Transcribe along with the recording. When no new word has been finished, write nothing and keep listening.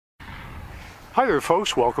Hi there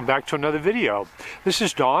folks, welcome back to another video. This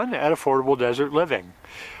is Don at Affordable Desert Living.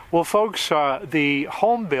 Well folks, the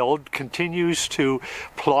home build continues to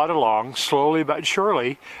plod along slowly but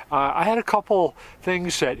surely. I had a couple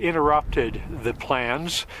things that interrupted the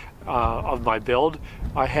plans of my build.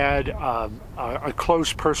 I had a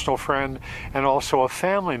close personal friend and also a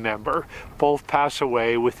family member both pass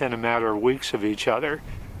away within a matter of weeks of each other.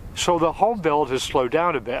 So the home build has slowed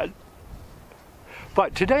down a bit.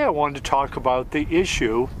 But today I wanted to talk about the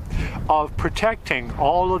issue of protecting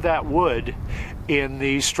all of that wood in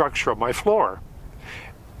the structure of my floor.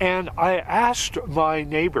 And I asked my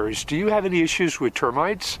neighbors, do you have any issues with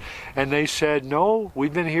termites? And they said, no,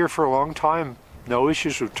 we've been here for a long time, no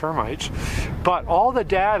issues with termites. But all the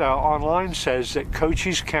data online says that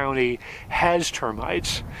Cochise County has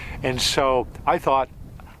termites. And so I thought,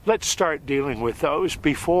 let's start dealing with those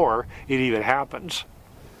before it even happens.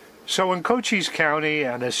 So in Cochise County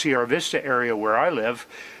and the Sierra Vista area where I live,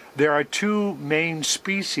 there are two main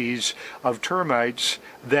species of termites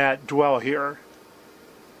that dwell here.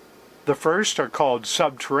 The first are called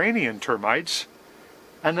subterranean termites,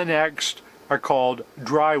 and the next are called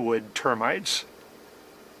drywood termites.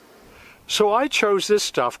 So I chose this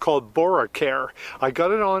stuff called Boracare. I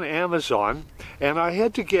got it on Amazon, and I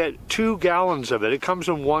had to get 2 gallons of it. It comes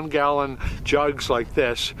in 1 gallon jugs like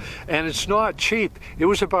this, and it's not cheap. It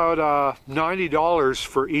was about $90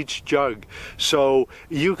 for each jug. So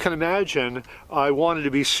you can imagine I wanted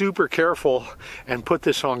to be super careful and put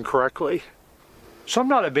this on correctly. So I'm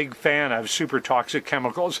not a big fan of super toxic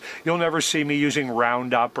chemicals. You'll never see me using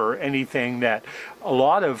Roundup or anything that a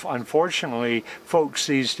lot of, unfortunately, folks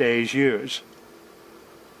these days use.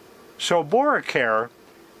 So Boracare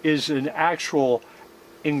is an actual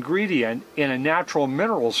ingredient in a natural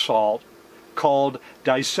mineral salt called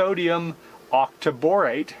disodium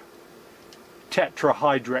octaborate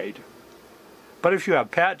tetrahydrate. But if you have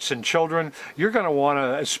pets and children, you're going to want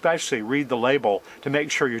to especially read the label to make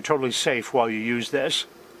sure you're totally safe while you use this.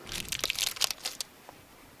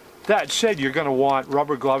 That said, you're going to want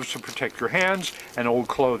rubber gloves to protect your hands and old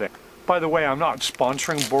clothing. By the way, I'm not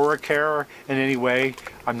sponsoring Boracare in any way.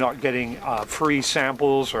 I'm not getting free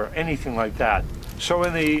samples or anything like that. So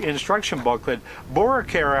in the instruction booklet,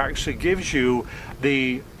 Boracare actually gives you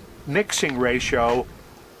the mixing ratio,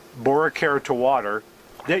 Boracare to water,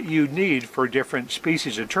 that you need for different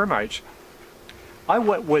species of termites. I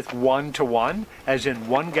went with 1:1, as in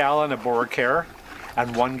 1 gallon of Boracare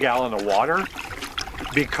and 1 gallon of water,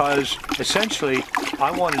 because essentially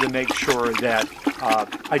I wanted to make sure that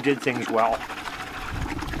I did things well.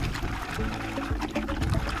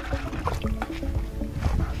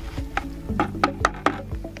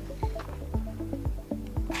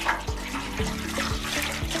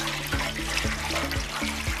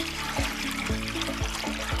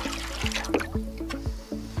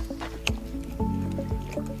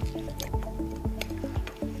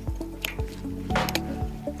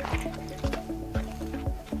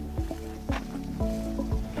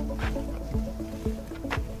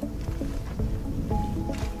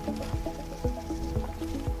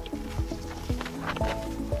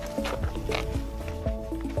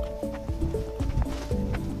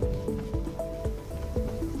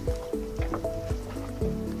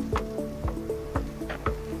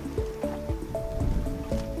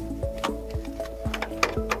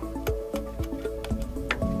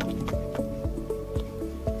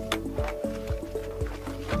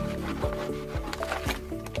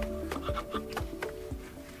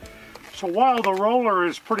 So while the roller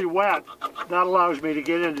is pretty wet, that allows me to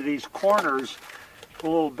get into these corners a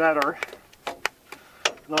little better.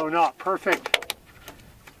 Though not perfect,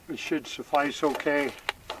 it should suffice okay.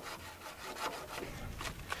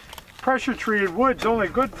 Pressure treated wood's only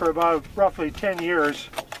good for about roughly 10 years.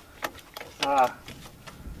 And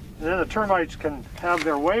then the termites can have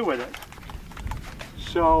their way with it.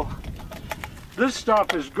 So this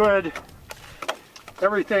stuff is good,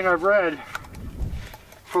 everything I've read,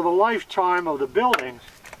 for the lifetime of the building.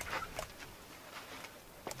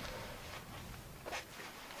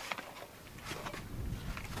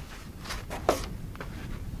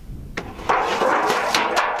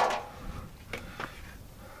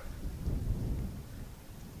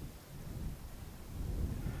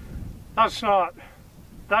 That's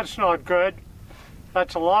not good.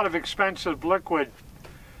 That's a lot of expensive liquid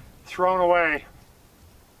thrown away.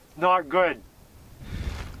 Not good.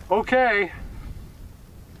 Okay.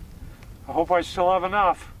 I hope I still have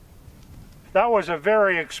enough. That was a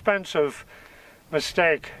very expensive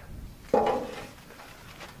mistake.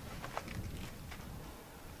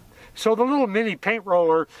 So the little mini paint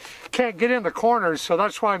roller can't get in the corners, so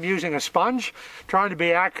that's why I'm using a sponge, trying to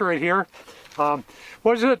be accurate here.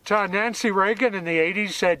 Was it Nancy Reagan in the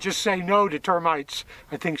 80s said, just say no to termites?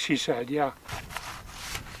 I think she said, yeah.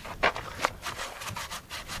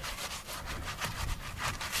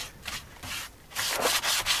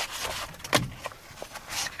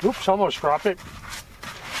 Oops, almost dropped it.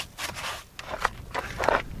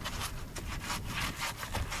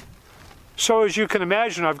 So as you can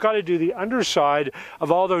imagine, I've got to do the underside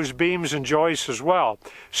of all those beams and joists as well.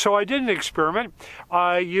 So I did an experiment.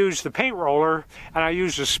 I used the paint roller and I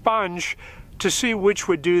used a sponge to see which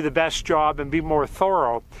would do the best job and be more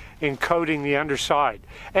thorough in coating the underside.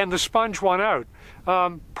 And the sponge won out.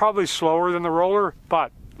 Probably slower than the roller,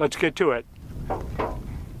 but let's get to it.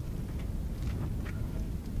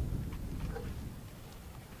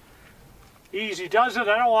 Easy does it.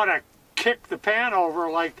 I don't want to kick the pan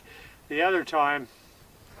over like the other time.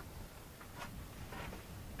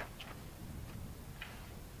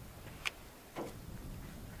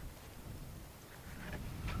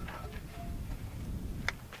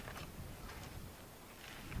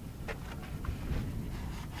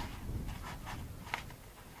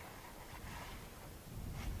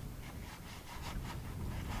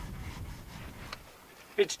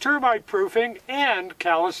 It's termite proofing and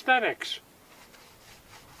calisthenics.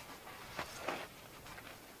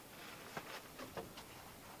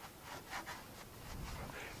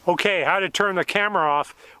 Okay, how to turn the camera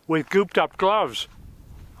off with gooped up gloves.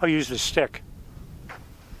 I'll use the stick.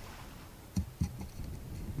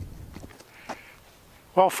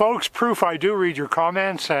 Well, folks, proof I do read your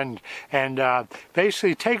comments and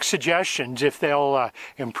basically take suggestions if they'll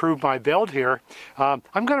improve my build here. I'm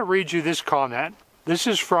going to read you this comment. This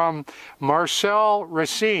is from Marcel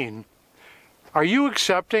Racine. Are you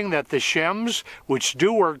accepting that the shims, which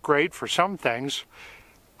do work great for some things,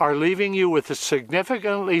 are leaving you with a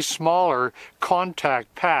significantly smaller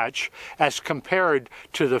contact patch as compared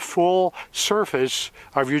to the full surface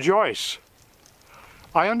of your joists?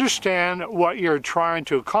 I understand what you're trying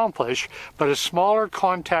to accomplish, but a smaller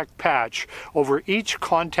contact patch over each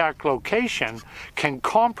contact location can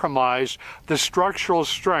compromise the structural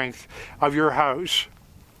strength of your house.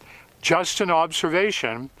 Just an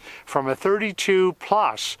observation from a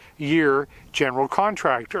 32+ year general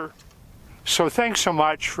contractor. So thanks so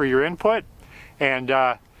much for your input, and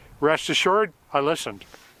rest assured, I listened.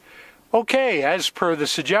 Okay, as per the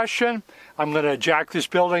suggestion, I'm going to jack this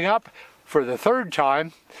building up for the third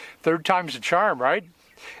time. Third time's a charm, right?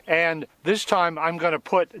 And this time I'm going to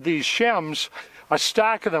put these shims, a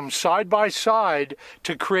stack of them side by side,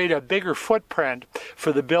 to create a bigger footprint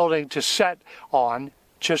for the building to set on,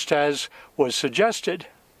 just as was suggested.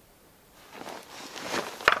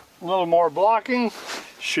 A little more blocking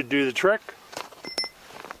should do the trick.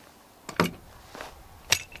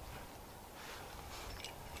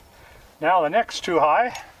 Now the neck's too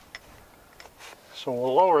high, so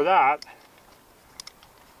we'll lower that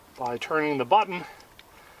by turning the button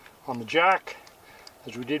on the jack,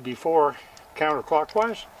 as we did before,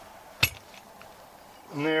 counterclockwise.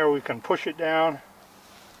 And there we can push it down.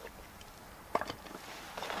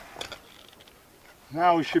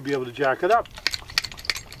 Now we should be able to jack it up.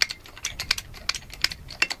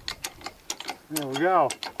 There we go.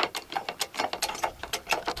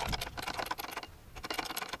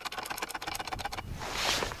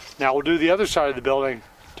 Now we'll do the other side of the building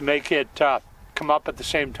to make it come up at the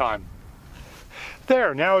same time.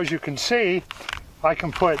 There, now as you can see, I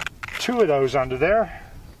can put 2 of those under there.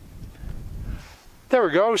 There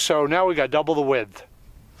we go, so now we got double the width.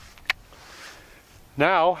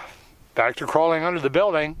 Now, back to crawling under the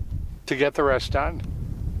building to get the rest done.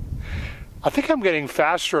 I think I'm getting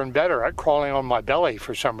faster and better at crawling on my belly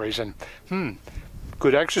for some reason.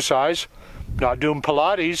 Good exercise. Not doing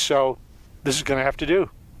Pilates, so this is going to have to do.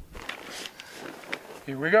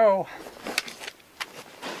 Here we go.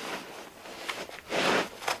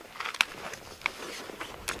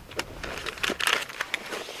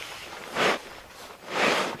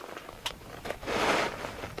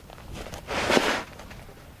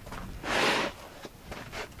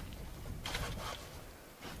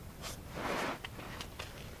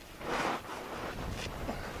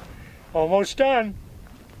 Almost done.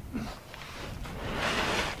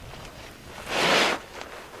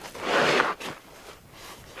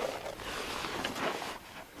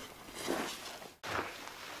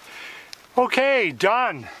 Okay,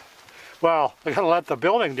 done. Well, I gotta let the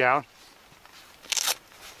building down.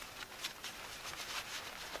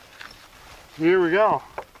 Here we go.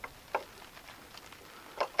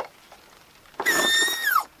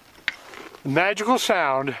 The magical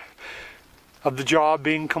sound of the job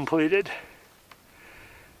being completed.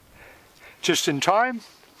 Just in time,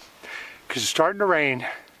 because it's starting to rain.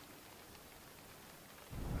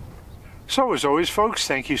 So as always, folks,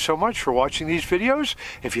 thank you so much for watching these videos.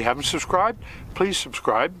 If you haven't subscribed, please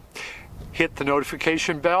subscribe. Hit the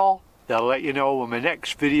notification bell. That'll let you know when my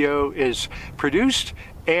next video is produced,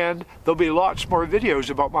 and there'll be lots more videos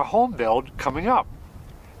about my home build coming up.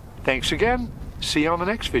 Thanks again. See you on the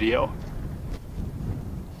next video.